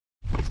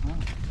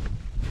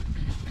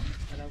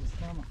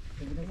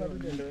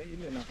Ndio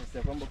ile nafasi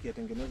ya kwamba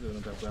kiatengenezwe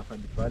unataka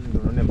kuyafadi pale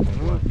ndio unaona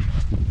mgongo.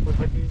 Kwa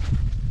sababu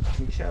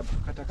nikisha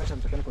kata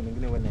mtakani kwa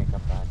nyingine wewe naeka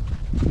pale.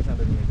 Sasa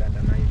ndio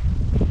nimeganda na hivi.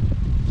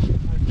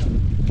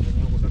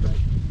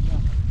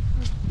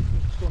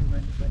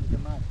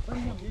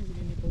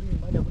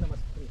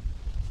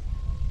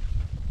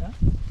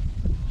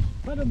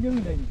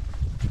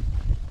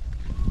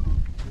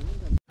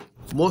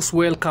 Most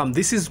welcome.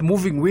 This is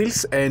Moving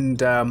Wheels,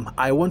 and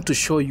I want to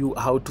show you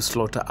how to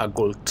slaughter a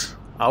goat.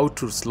 How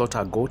to slaughter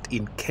a goat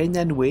in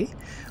Kenyan way.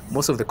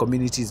 Most of the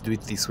communities do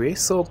it this way.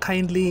 So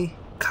kindly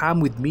come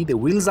with me. The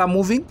wheels are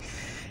moving,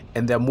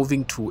 and they're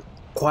moving to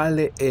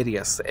Kwale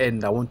areas,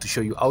 and I want to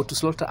show you how to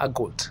slaughter a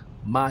goat.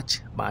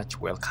 Much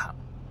welcome.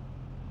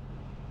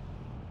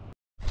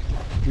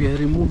 We are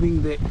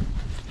removing the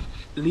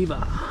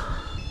liver.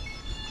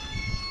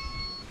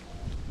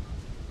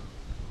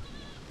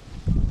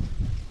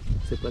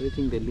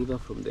 Separating the liver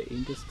from the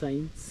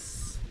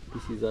intestines.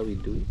 This is how we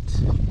do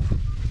it.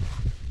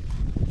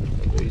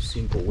 A very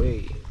simple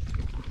way.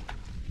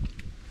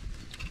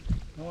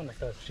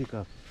 Shika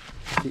hapo.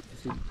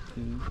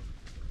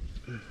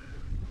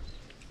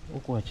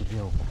 Huko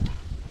achilia huko.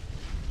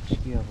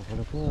 Shikia hapo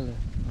pole pole.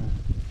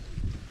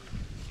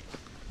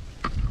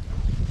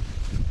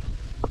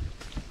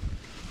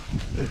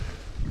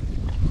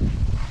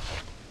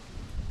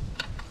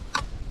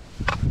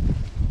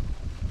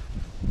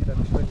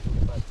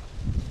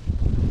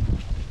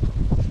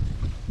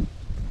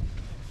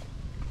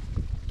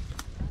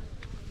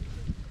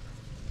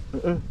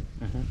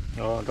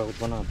 Oh, ndio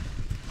kupona hapo.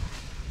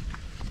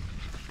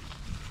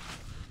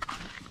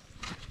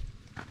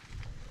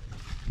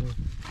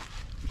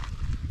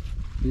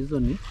 Hizo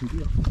ni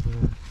ndio.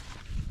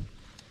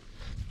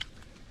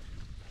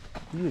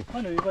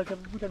 Kwani ulipata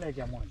kukuta na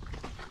jamani?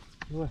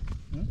 Wewe.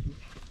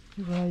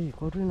 Vai,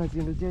 kwa nini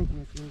unajienda cheki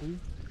unajienda hivi?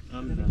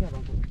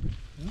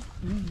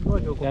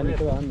 Ngoja uko. Yani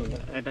kwa ano.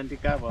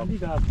 Andika hapo.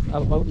 Andika hapo.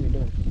 Hapo ni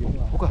ndio.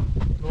 Uka.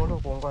 Naona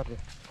kuongate.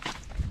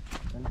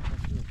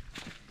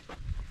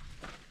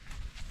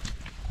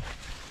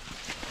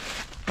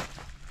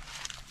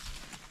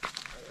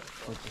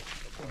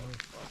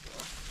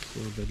 So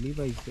the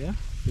liver is there,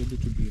 ready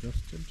to be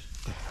roasted.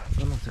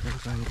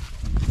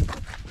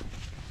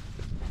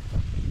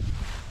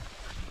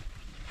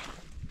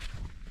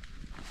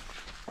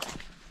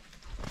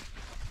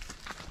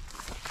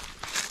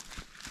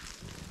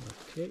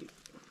 Okay.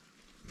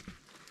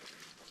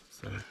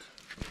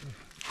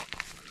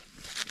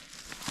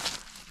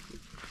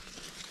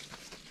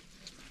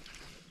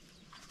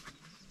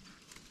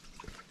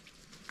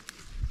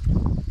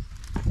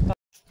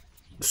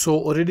 So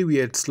already we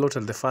had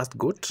slaughtered the first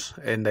goat,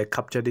 and I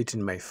captured it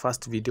in my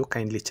first video.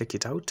 Kindly check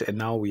it out. And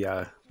now we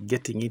are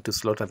getting it to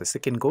slaughter the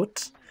second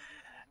goat.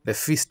 The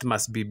feast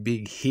must be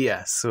big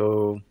here,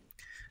 so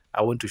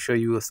I want to show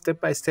you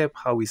step by step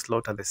how we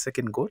slaughter the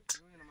second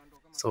goat.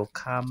 So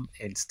come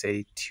and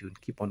stay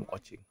tuned. Keep on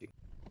watching.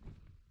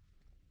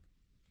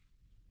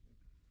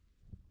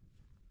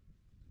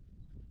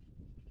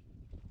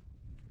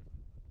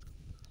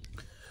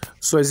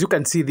 So as you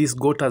can see, this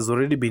goat has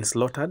already been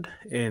slaughtered,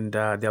 and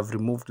they have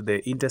removed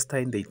the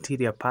intestine, the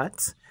interior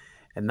parts,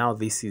 and now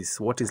this is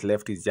what is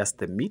left is just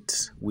the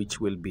meat, which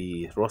will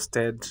be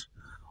roasted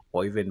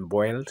or even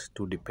boiled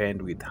to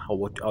depend with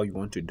how you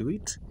want to do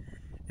it.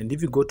 And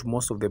if you go to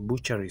most of the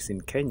butcheries in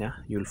Kenya,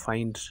 you'll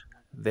find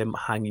them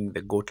hanging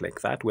the goat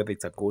like that, whether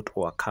it's a goat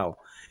or a cow.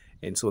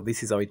 And so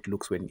this is how it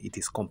looks when it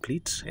is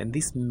complete. And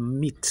this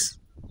meat,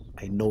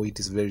 I know it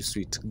is very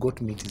sweet.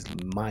 Goat meat is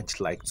much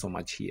liked so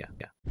much here.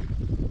 Yeah.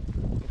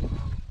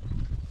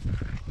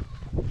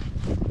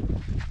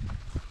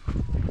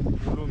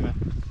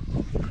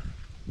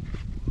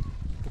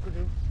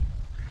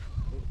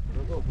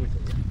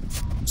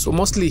 So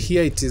mostly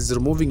here it is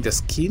removing the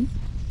skin.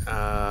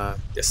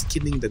 They're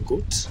skinning the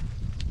goat,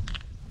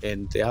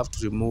 and they have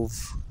to remove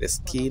the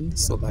skin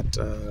so that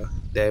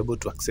they're able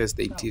to access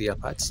the interior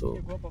part.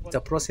 So it's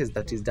a process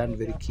that is done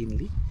very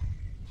keenly,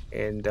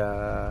 and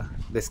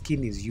the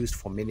skin is used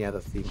for many other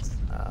things.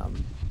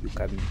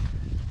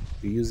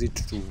 You use it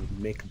to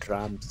make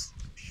drums,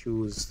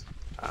 shoes,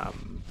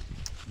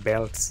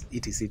 belts,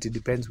 etc. It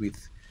depends with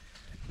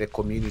the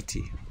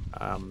community.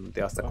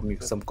 There are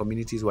some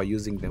communities who are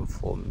using them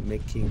for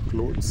making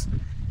clothes,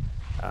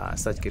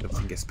 such kind of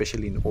thing,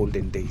 especially in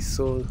olden days.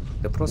 So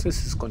the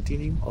process is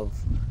continuing of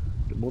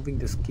removing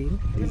the skin.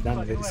 It is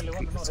done very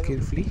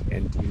skillfully,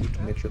 and you need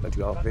to make sure that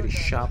you have a very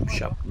sharp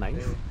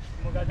knife,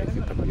 if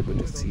you can be able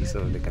to see,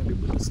 so they can be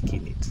able to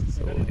skin it.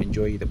 So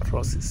enjoy the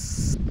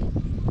process.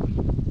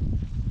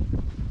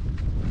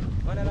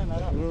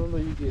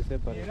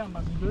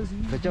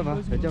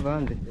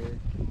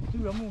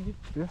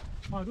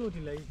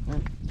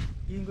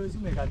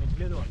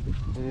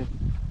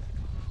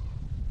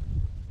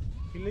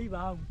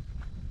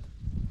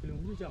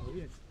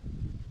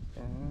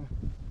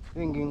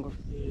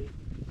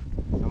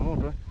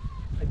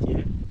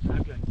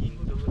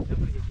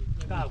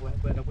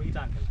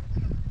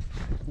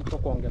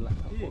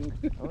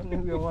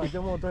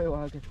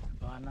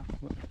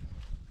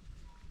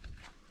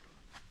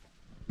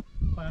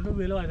 Quando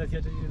ve lo era sia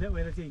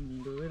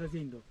indo, era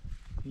indo.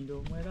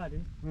 Indo mo era di.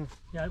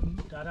 Ya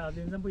da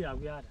den san bu ya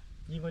ku ya da.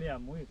 Ni ko ya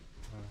mo yi.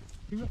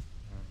 Ti ba.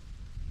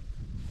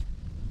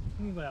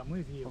 Ni ba ya mo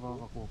yi ti. Ba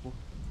ko.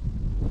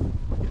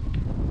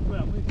 Ba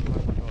ya mo yi ti.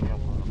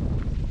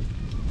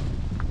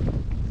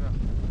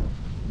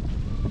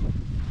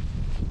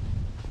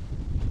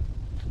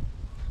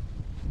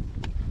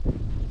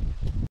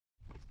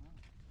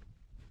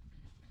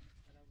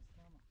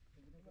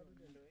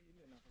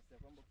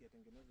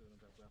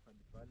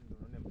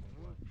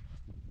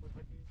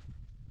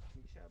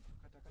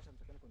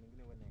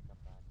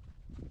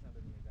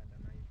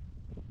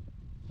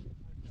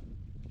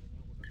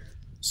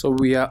 So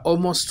we are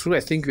almost through. I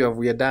think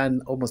we are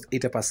done almost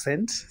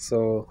 80%.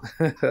 So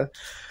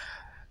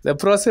the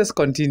process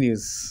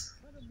continues.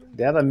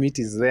 The other meat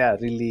is there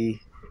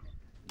really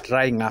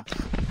drying up.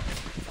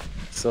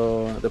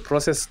 So the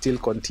process still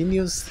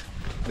continues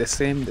the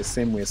same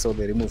way. So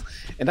they remove.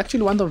 And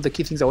actually one of the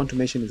key things I want to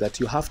mention is that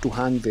you have to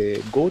hang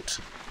the goat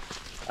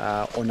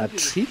on a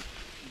tree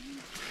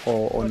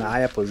or on a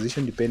higher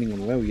position depending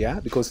on where we are,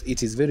 because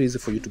it is very easy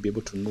for you to be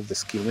able to remove the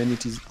skin. When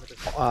it is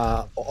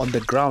on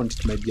the ground,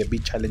 it might be a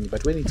bit challenging,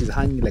 but when it is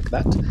hanging like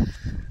that,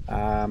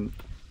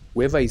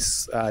 whoever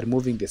is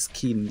removing the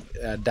skin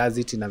does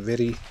it in a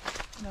very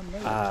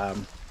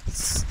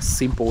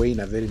simple way,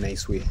 in a very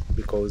nice way,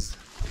 because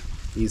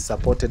he's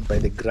supported by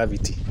the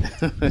gravity.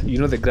 You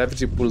know, the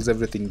gravity pulls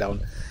everything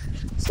down.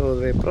 So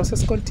the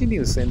process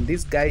continues, and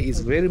this guy is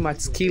very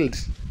much skilled.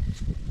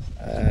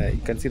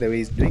 You can see the way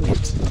he's doing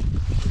it.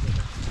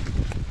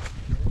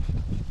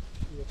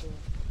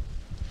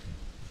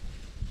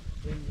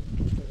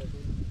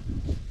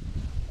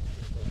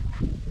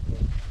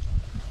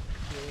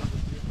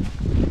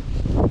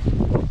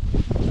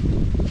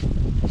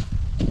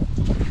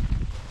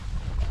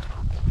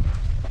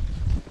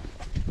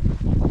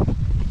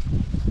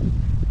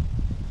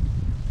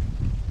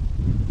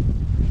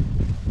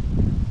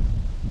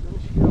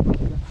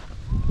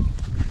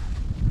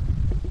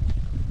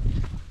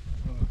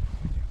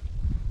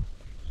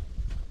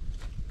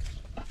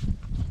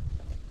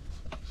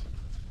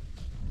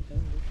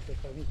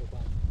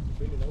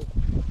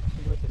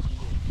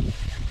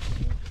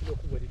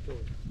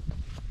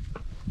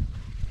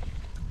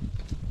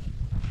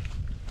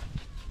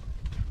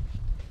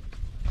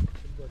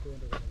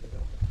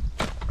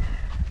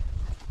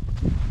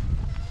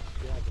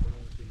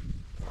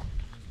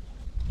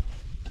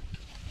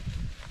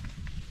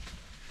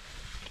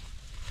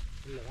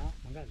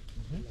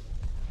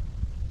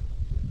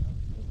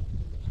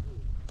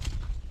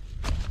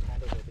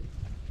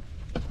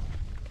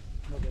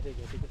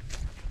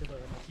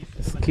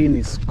 The skin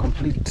is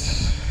complete.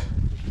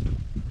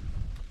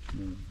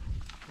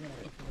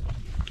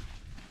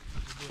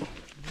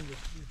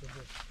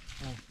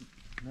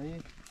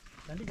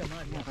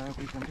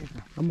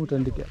 Ama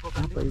utandike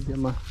hapa hivi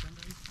ama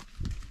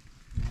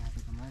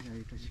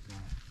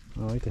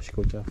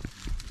itashika uchafu.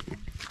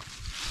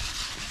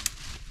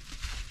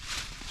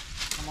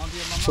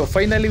 So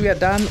finally we are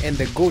done and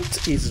the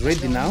goat is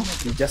ready now.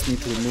 We just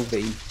need to remove the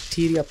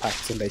interior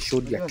parts, and I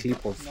showed you a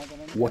clip of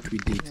what we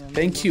did.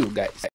 Thank you guys.